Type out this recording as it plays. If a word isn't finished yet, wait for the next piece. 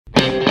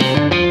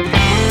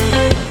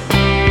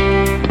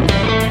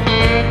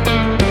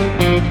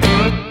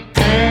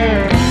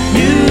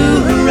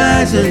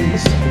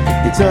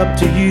it's up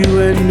to you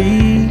and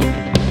me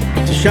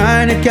to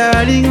shine a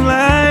guiding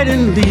light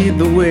and lead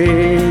the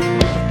way.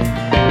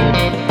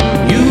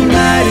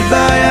 United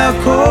by our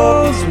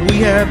cause,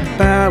 we have the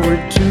power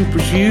to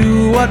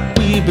pursue what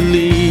we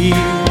believe.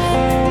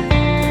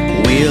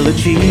 We'll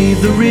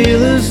achieve the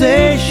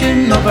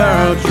realization of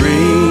our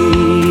dreams.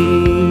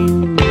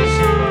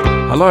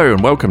 Hello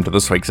and welcome to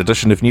this week's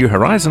edition of New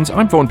Horizons.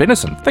 I'm Vaughan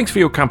Bennison. Thanks for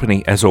your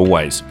company as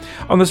always.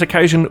 On this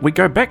occasion, we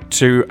go back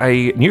to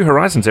a New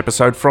Horizons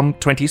episode from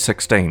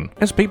 2016.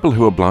 As people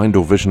who are blind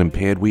or vision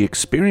impaired, we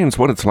experience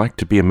what it's like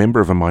to be a member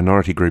of a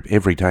minority group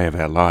every day of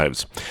our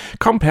lives.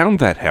 Compound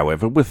that,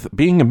 however, with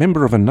being a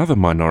member of another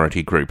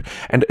minority group,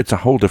 and it's a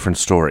whole different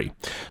story.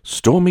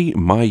 Stormy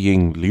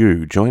Mai-Ying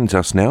Liu joins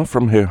us now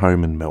from her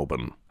home in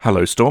Melbourne.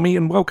 Hello, Stormy,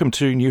 and welcome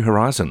to New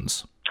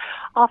Horizons.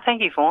 Oh,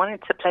 thank you, Vaughan.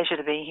 It's a pleasure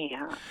to be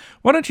here.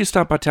 Why don't you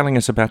start by telling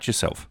us about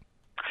yourself?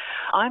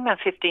 I'm a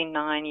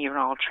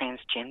 59-year-old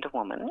transgender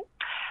woman,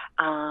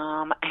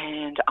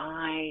 and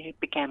I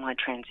began my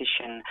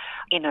transition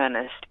in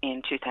earnest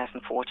in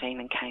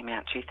 2014 and came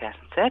out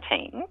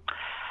 2013.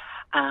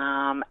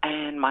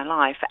 And my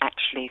life,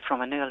 actually, from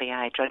an early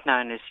age, I'd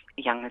known as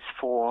young as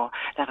 4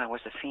 that I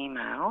was a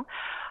female.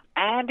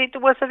 And it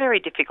was a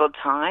very difficult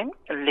time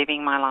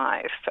living my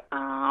life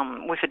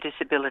with a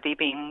disability,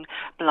 being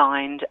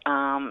blind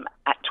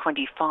at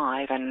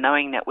 25 and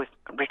knowing that with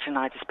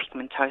retinitis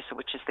pigmentosa,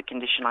 which is the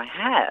condition I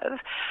have,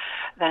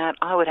 that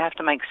I would have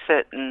to make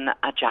certain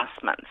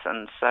adjustments.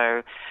 And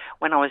so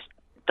when I was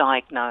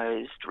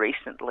diagnosed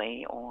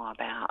recently, it was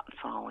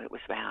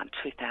about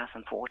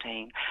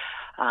 2014,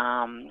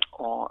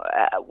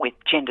 with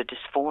gender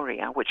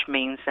dysphoria, which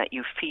means that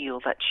you feel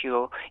that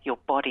your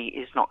body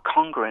is not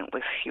congruent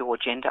with your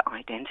gender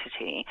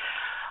identity.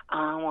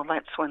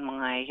 That's when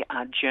my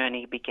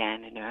journey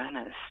began in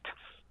earnest.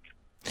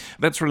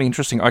 That's really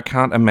interesting. I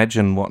can't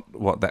imagine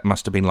what that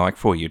must have been like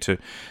for you to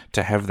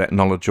have that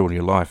knowledge all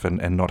your life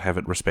and not have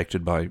it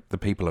respected by the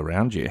people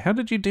around you. How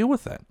did you deal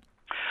with that?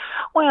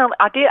 Well,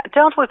 I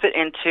dealt with it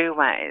in two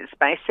ways.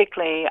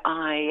 Basically,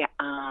 I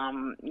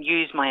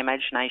used my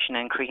imagination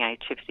and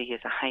creativity as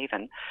a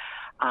haven.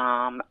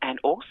 And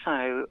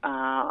also,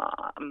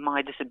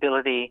 my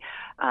disability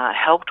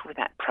helped with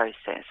that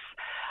process.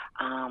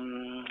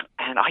 And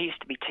I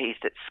used to be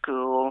teased at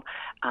school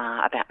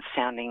about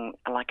sounding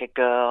like a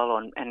girl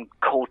and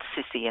called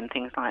sissy and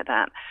things like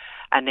that.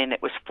 And then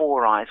it was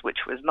Four Eyes,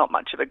 which was not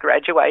much of a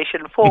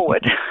graduation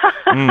forward.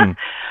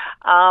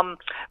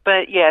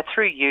 But yeah,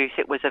 through youth,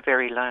 it was a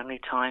very lonely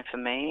time for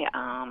me.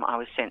 I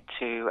was sent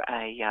to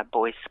a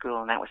boys' school,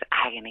 and that was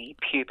agony.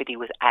 Puberty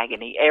was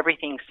agony.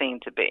 Everything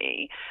seemed to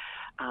be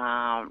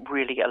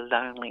really a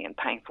lonely and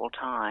painful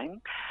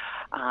time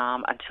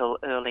until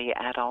early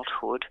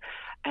adulthood.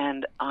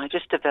 And I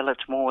just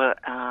developed more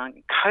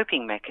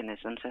coping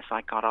mechanisms as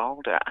I got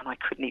older, and I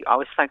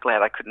was so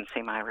glad I couldn't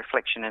see my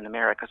reflection in the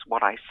mirror, because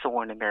what I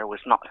saw in the mirror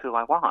was not who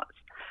I was.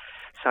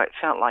 So I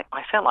felt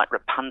like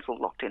Rapunzel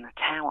locked in a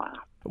tower.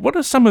 What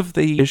are some of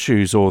the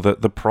issues or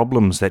the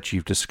problems that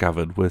you've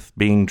discovered with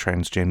being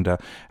transgender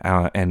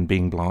and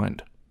being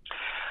blind?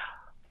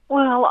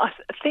 Well, I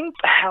think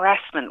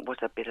harassment was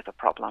a bit of a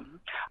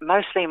problem.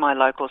 Mostly in my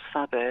local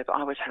suburb,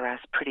 I was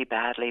harassed pretty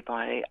badly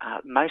by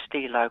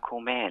mostly local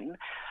men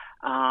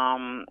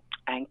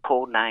and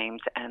called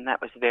names, and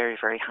that was very,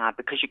 very hard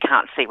because you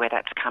can't see where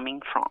that's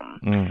coming from.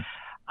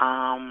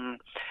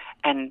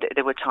 And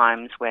there were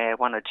times where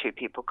one or two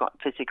people got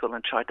physical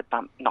and tried to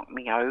knock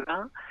me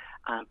over,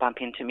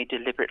 bump into me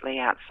deliberately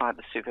outside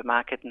the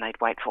supermarket, and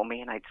they'd wait for me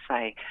and they'd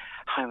say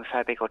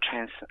homophobic or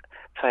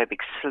transphobic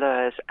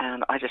slurs,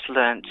 and I just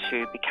learned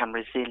to become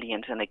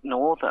resilient and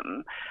ignore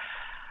them.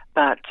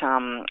 But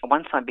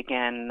once I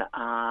began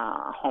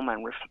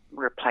hormone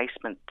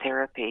replacement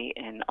therapy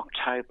in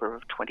October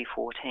of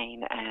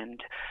 2014,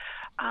 and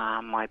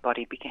my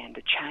body began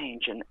to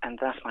change, and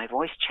thus my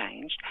voice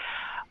changed,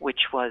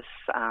 which was,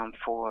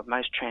 for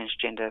most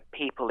transgender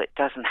people, it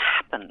doesn't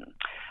happen.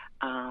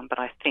 But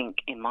I think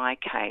in my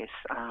case,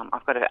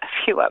 I've got a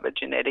few other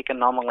genetic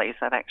anomalies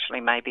that actually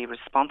may be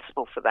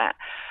responsible for that.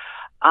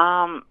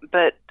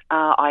 But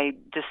I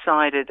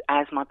decided,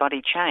 as my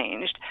body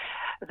changed,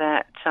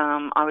 that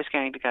I was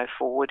going to go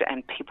forward,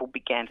 and people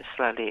began to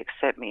slowly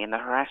accept me, and the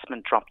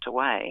harassment dropped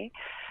away.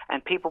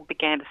 And people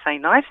began to say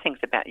nice things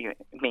about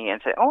me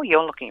and say, "Oh,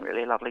 you're looking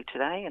really lovely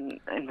today," and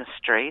in the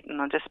street.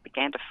 And I just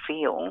began to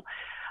feel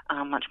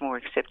much more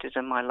accepted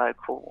in my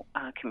local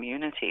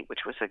community,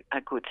 which was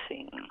a good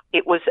thing.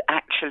 It was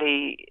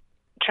actually,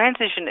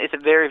 transition is a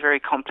very, very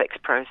complex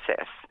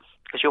process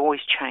because you're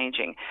always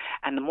changing.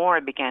 And the more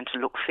I began to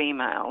look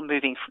female,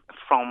 moving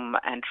from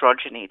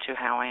androgyny to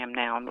how I am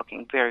now, I'm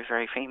looking very,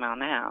 very female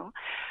now.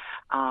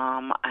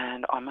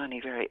 And I'm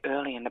only very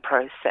early in the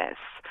process.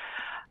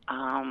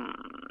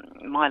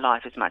 My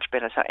life is much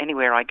better. So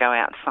anywhere I go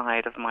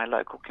outside of my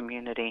local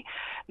community,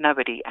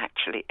 nobody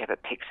actually ever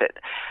picks it.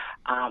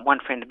 One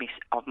friend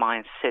of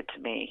mine said to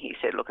me, he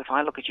said, "Look, if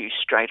I look at you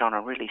straight on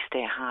and really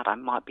stare hard, I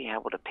might be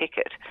able to pick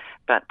it.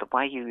 But the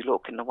way you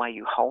look and the way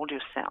you hold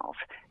yourself,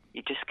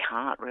 you just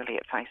can't really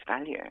at face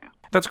value.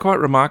 That's quite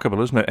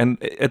remarkable, isn't it? And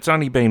it's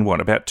only been,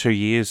 about 2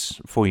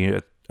 years for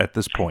you at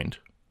this point?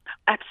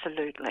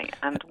 Absolutely.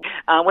 And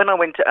when I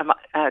went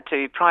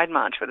to Pride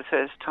March for the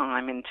first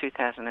time in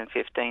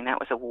 2015, that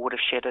was a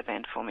watershed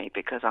event for me,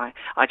 because I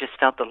just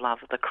felt the love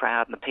of the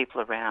crowd and the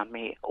people around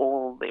me,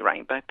 all the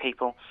rainbow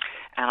people,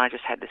 and I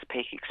just had this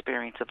peak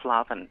experience of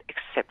love and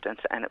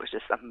acceptance, and it was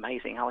just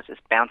amazing. I was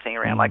just bouncing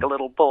around like a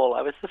little ball.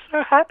 I was just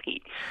so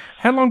happy.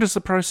 How long does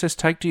the process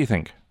take, do you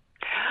think?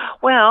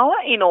 Well,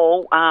 in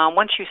all,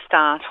 once you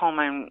start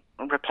hormone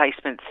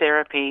replacement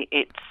therapy,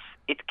 it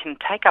can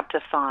take up to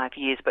 5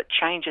 years, but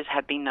changes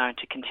have been known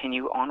to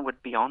continue onward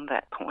beyond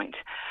that point.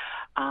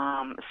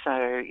 So,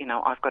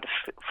 I've got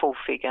a full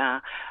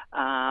figure,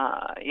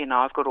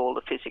 I've got all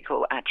the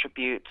physical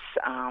attributes,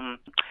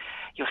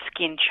 your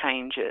skin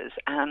changes,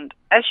 and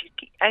as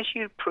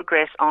you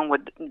progress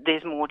onward,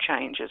 there's more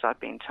changes, I've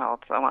been told.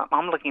 So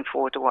I'm looking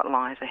forward to what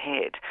lies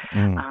ahead.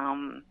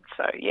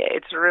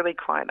 It's really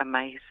quite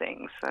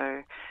amazing.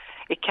 So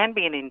it can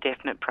be an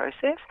indefinite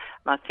process,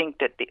 and I think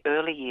that the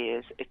early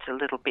years, it's a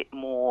little bit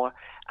more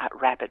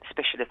rapid,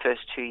 especially the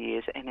first 2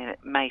 years, and then it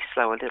may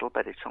slow a little,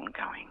 but it's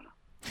ongoing.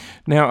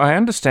 Now, I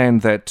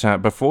understand that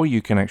before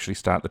you can actually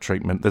start the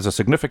treatment, there's a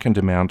significant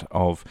amount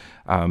of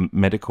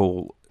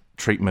medical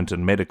treatment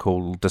and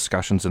medical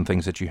discussions and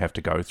things that you have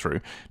to go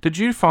through. Did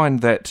you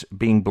find that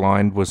being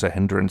blind was a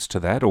hindrance to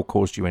that, or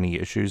caused you any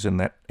issues in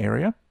that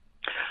area?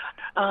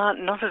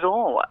 Not at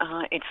all.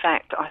 In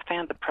fact, I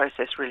found the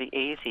process really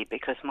easy,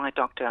 because my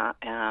doctor,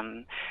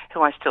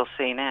 who I still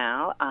see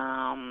now,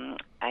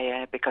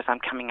 because I'm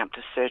coming up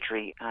to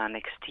surgery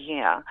next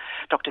year,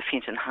 Dr.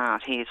 Finton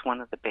Hart, he is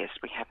one of the best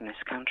we have in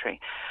this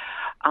country.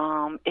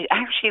 It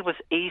actually was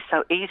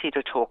so easy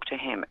to talk to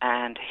him,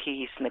 and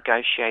he's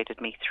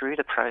negotiated me through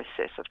the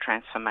process of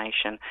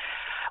transformation,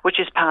 which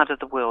is part of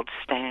the world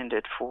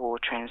standard for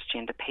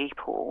transgender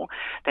people,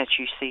 that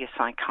you see a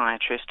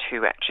psychiatrist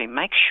who actually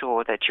makes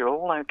sure that you're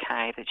all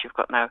okay, that you've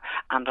got no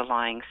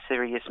underlying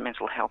serious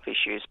mental health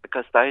issues,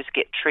 because those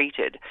get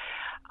treated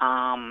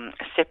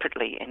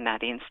separately in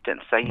that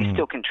instance. So you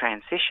still can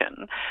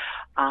transition,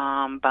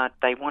 but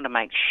they want to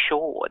make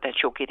sure that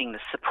you're getting the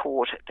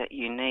support that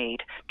you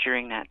need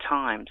during that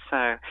time.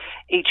 So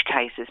each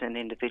case is an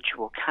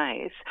individual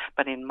case,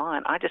 but in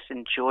mine, I just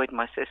enjoyed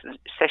my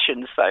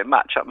sessions so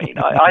much. I mean,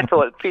 I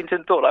thought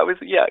Finton thought I was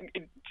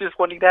just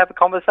wanting to have a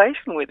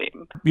conversation with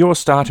him. You're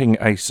starting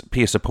a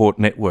peer support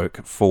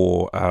network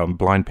for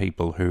blind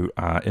people who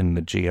are in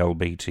the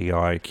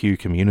GLBTIQ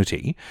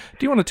community.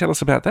 Do you want to tell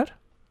us about that?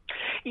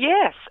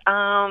 Yes.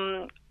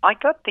 I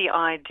got the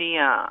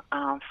idea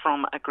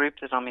from a group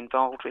that I'm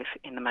involved with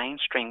in the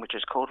mainstream, which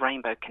is called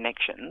Rainbow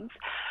Connections,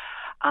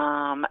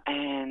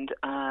 and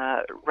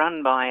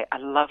run by a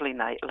lovely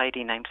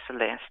lady named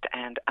Celeste,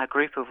 and a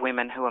group of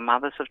women who are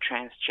mothers of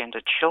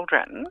transgender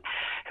children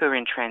who are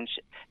in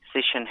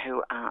transition,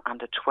 who are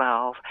under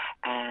 12,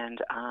 and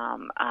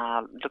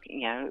are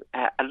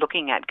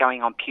looking at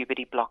going on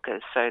puberty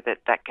blockers, so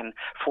that can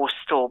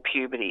forestall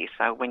puberty.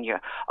 So when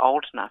you're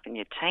old enough in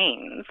your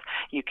teens,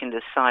 you can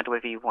decide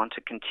whether you want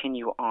to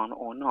continue on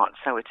or not.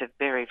 So it's a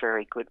very,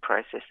 very good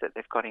process that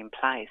they've got in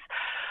place.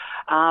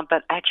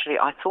 But actually,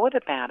 I thought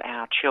about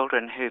our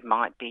children who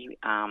might be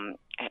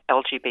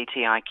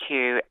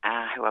LGBTIQ,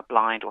 who are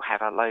blind or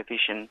have a low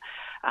vision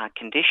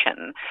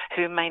condition,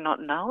 who may not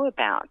know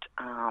about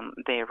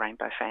their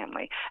rainbow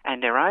family,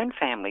 and their own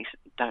families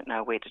don't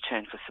know where to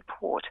turn for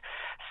support.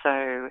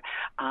 So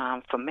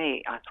for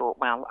me, I thought,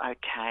 well,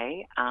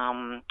 okay,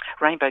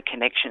 Rainbow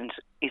Connections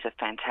is a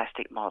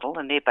fantastic model,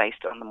 and they're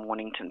based on the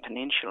Mornington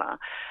Peninsula.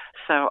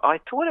 So I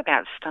thought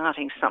about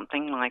starting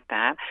something like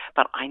that,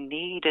 but I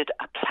needed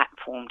a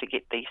platform to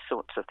get these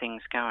sorts of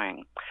things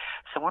going.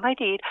 So what I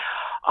did,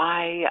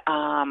 I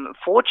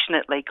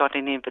fortunately got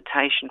an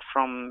invitation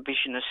from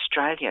Vision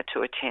Australia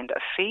to attend a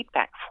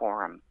feedback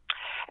forum.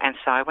 And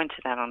so I went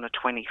to that on the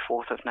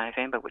 24th of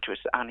November, which was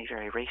only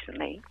very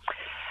recently.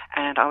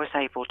 And I was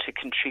able to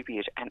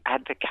contribute and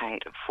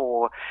advocate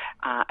for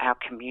our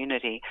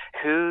community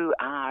who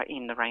are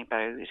in the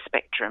rainbow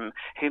spectrum,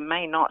 who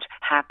may not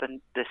have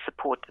the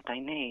support that they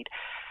need.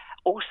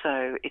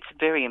 Also, it's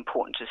very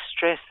important to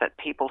stress that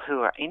people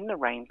who are in the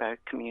rainbow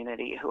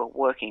community, who are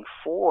working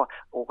for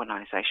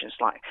organisations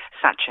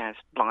such as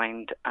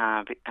Blind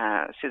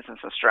Citizens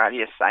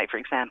Australia, say, for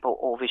example,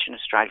 or Vision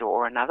Australia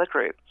or another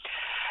group,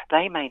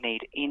 they may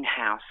need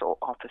in-house or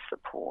office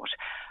support.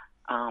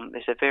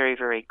 There's a very,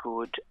 very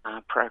good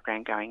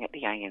program going at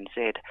the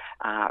ANZ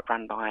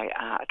run by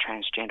a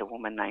transgender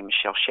woman named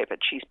Michelle Shepherd.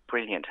 She's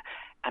brilliant.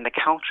 And the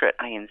culture at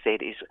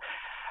ANZ is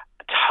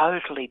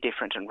totally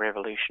different and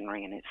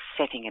revolutionary, and it's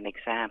setting an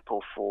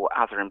example for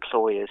other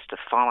employers to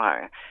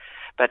follow.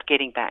 But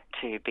getting back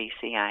to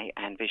BCA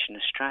and Vision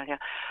Australia,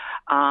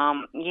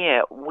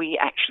 we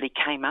actually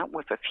came up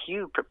with a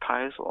few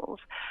proposals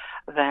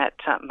that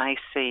may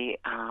see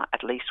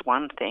at least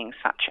one thing,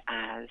 such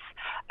as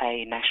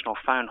a national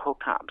phone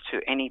hookup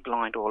to any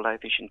blind or low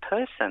vision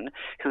person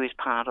who is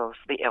part of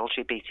the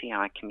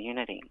LGBTI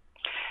community.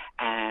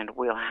 and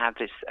we'll have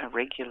this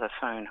regular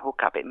phone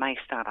hookup. It may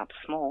start up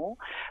small,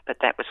 but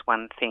that was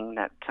one thing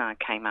that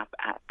came up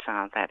at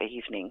that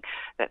evening,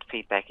 that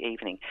feedback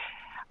evening.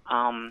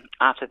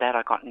 After that,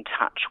 I got in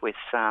touch with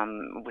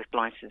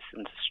Blind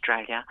Citizens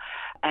Australia,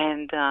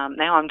 and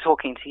now I'm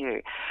talking to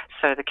you.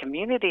 So the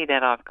community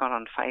that I've got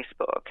on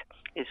Facebook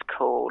is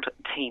called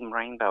Team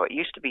Rainbow. It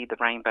used to be the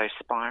Rainbow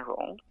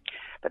Spiral,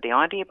 but the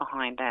idea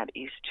behind that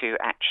is to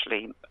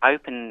actually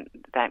open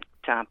that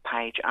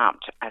page up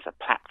as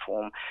a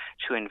platform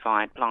to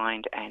invite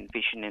blind and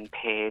vision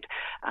impaired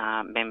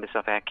members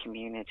of our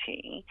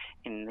community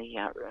in the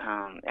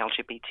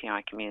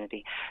LGBTI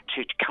community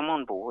to come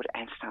on board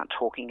and start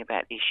talking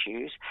about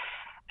issues,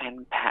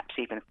 and perhaps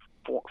even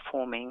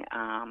forming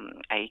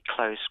a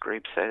closed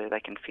group so that they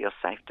can feel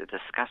safe to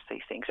discuss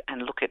these things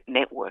and look at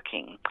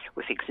networking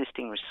with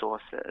existing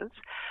resources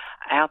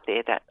out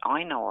there that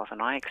I know of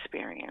and I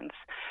experience,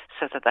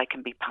 so that they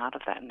can be part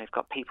of that, and they've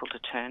got people to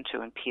turn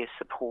to and peer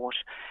support,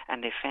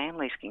 and their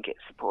families can get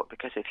support.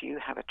 Because if you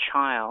have a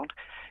child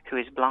who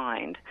is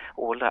blind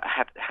or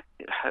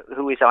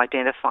who is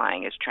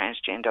identifying as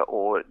transgender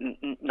or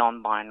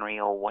non-binary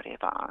or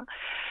whatever,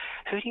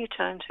 who do you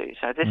turn to?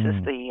 So this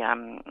is the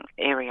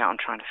area I'm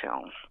trying to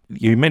fill.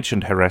 You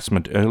mentioned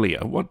harassment earlier.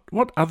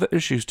 What other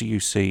issues do you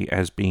see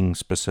as being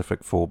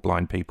specific for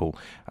blind people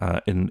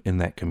in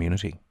that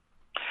community?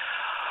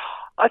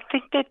 I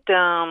think that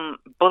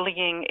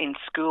bullying in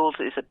schools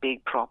is a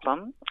big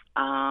problem.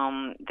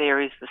 There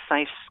is the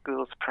Safe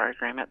Schools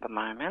program at the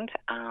moment,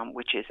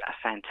 which is a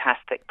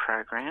fantastic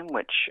program,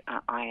 which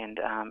I and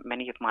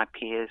many of my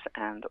peers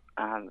and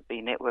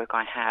the network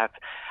I have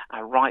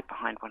are right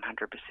behind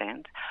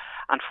 100%.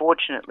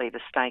 Unfortunately, the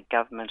state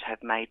government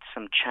have made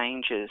some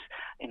changes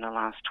in the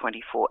last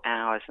 24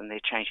 hours, and they're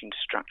changing the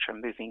structure,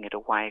 moving it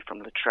away from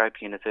La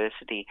Trobe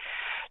University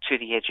to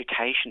the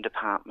Education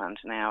Department.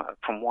 Now,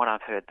 from what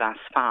I've heard thus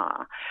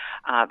far,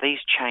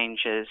 these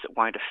changes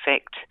won't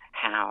affect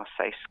how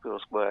Safe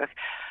Schools work,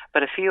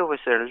 but a few of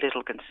us are a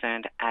little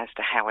concerned as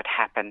to how it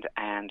happened,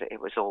 and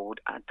it was all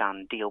a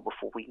done deal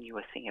before we knew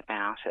a thing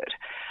about it.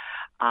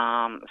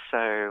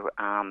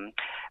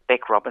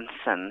 Beck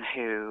Robinson,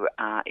 who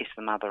is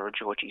the mother of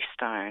Georgie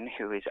Stone,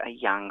 who is a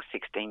young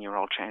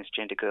 16-year-old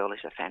transgender girl,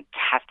 is a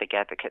fantastic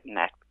advocate and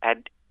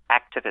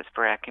activist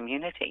for our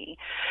community.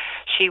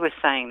 She was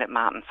saying that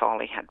Martin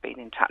Foley had been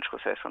in touch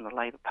with her from the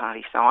Labor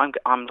Party, so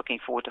I'm looking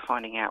forward to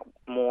finding out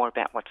more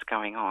about what's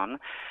going on.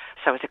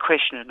 So it's a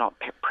question of not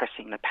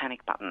pressing the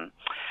panic button.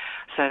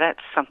 So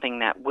that's something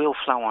that will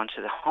flow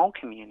onto the whole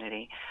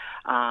community,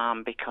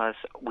 because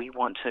we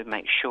want to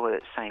make sure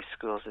that Safe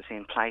Schools is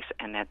in place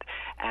and that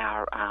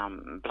our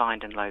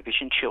blind and low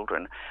vision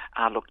children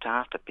are looked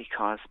after,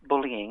 because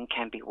bullying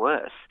can be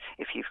worse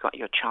if you've got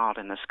your child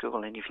in the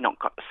school and you've not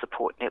got the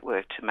support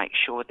network to make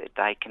sure that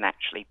they can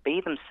actually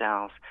be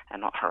themselves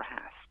and not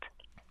harassed.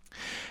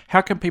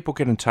 How can people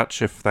get in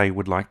touch if they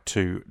would like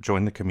to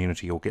join the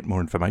community or get more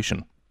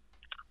information?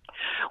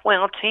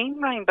 Well,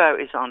 Team Rainbow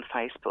is on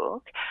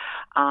Facebook,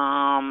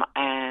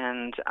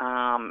 and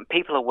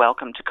people are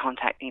welcome to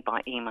contact me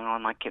by email,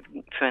 and I can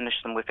furnish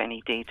them with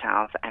any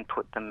details and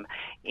put them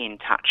in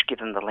touch, give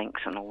them the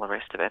links and all the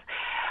rest of it.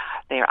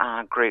 There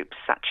are groups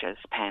such as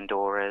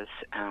Pandora's,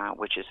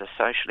 which is a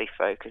socially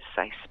focused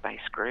safe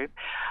space group.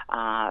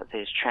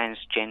 There's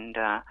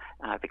Transgender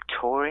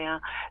Victoria.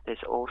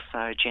 There's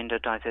also Gender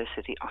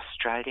Diversity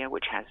Australia,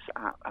 which has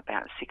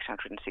about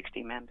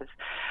 660 members.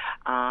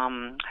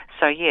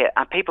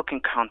 People can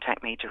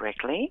contact me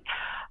directly.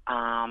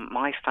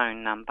 My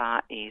phone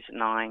number is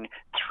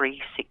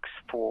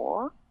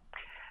 9364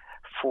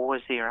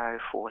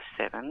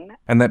 4047.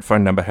 And that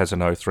phone number has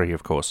an 03,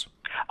 of course.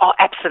 Oh,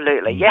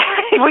 absolutely. Yeah,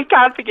 we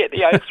can't forget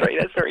the 03.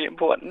 That's very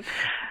important.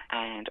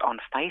 And on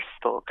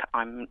Facebook,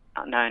 I'm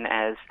known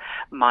as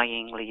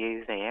Mying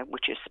Liu there,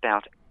 which is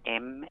spelled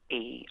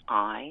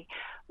MEIYING,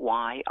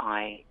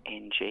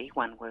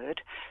 one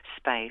word,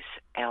 space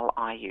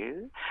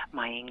LIU,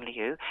 Mying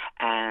Liu.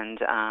 And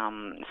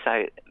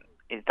so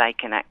they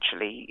can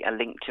actually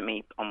link to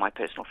me on my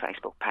personal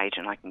Facebook page,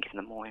 and I can give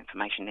them more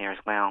information there as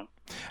well.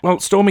 Well,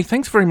 Stormy,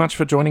 thanks very much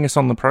for joining us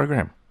on the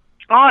program.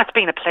 Oh, it's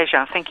been a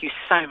pleasure. Thank you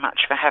so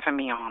much for having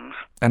me on.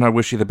 And I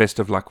wish you the best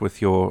of luck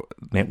with your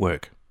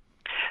network.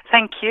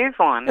 Thank you,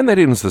 Vaughn. And that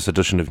ends this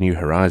edition of New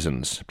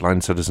Horizons.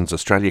 Blind Citizens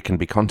Australia can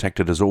be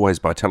contacted as always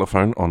by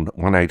telephone on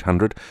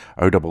 1800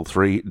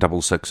 033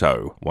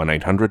 660,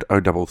 1800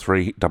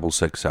 033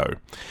 660.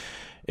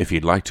 If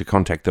you'd like to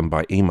contact them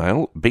by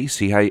email,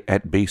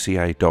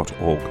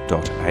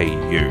 bca@bca.org.au.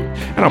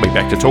 And I'll be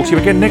back to talk to you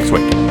again next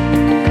week.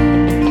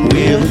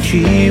 We'll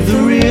achieve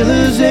the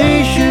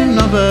realization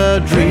of our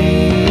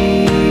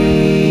dreams,